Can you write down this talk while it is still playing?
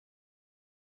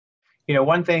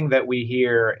One thing that we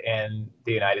hear in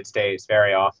the United States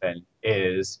very often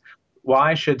is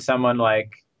why should someone like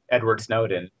Edward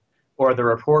Snowden or the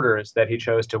reporters that he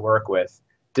chose to work with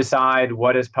decide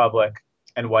what is public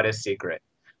and what is secret?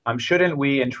 Shouldn't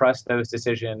we entrust those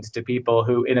decisions to people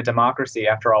who, in a democracy,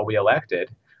 after all, we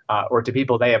elected, or to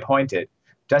people they appointed?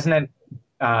 Doesn't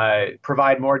it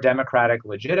provide more democratic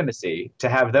legitimacy to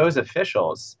have those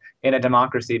officials in a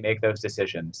democracy make those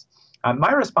decisions?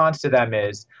 My response to them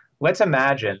is let's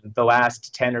imagine the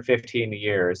last 10 or 15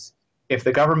 years if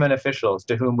the government officials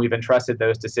to whom we've entrusted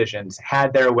those decisions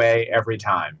had their way every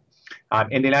time.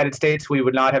 In the United States, we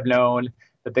would not have known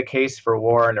that the case for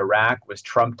war in Iraq was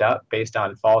trumped up based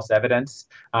on false evidence.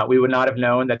 We would not have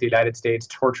known that the United States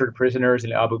tortured prisoners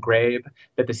in Abu Ghraib,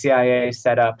 that the CIA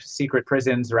set up secret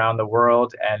prisons around the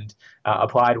world and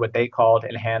applied what they called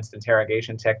enhanced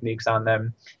interrogation techniques on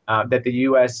them, that the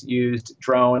US used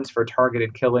drones for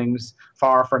targeted killings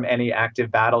far from any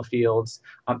active battlefields.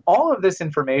 All of this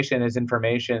information is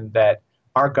information that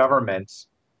our government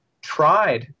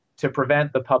tried to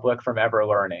prevent the public from ever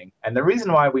learning. And the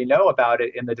reason why we know about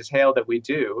it in the detail that we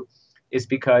do is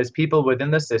because people within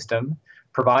the system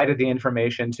provided the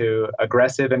information to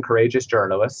aggressive and courageous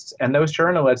journalists, and those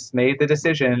journalists made the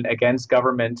decision against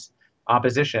government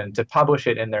opposition to publish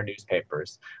it in their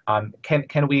newspapers.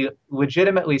 Can we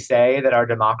legitimately say that our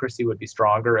democracy would be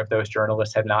stronger if those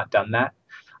journalists had not done that?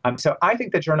 So I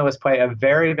think that journalists play a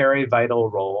very, very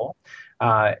vital role.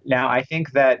 Now, I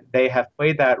think that they have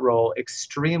played that role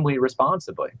extremely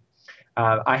responsibly.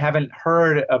 I haven't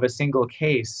heard of a single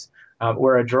case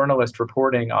where a journalist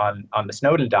reporting on the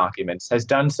Snowden documents has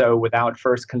done so without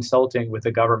first consulting with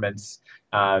the governments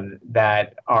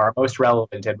that are most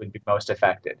relevant and would be most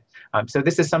affected. So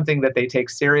this is something that they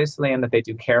take seriously and that they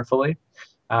do carefully.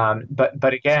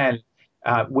 But again,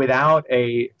 without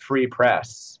a free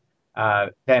press,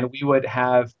 then we would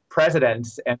have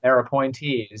presidents and their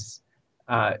appointees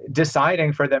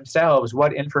deciding for themselves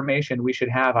what information we should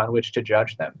have on which to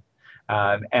judge them.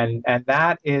 And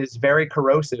that is very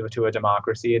corrosive to a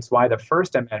democracy. It's why the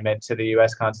First Amendment to the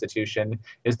US Constitution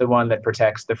is the one that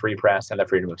protects the free press and the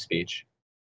freedom of speech.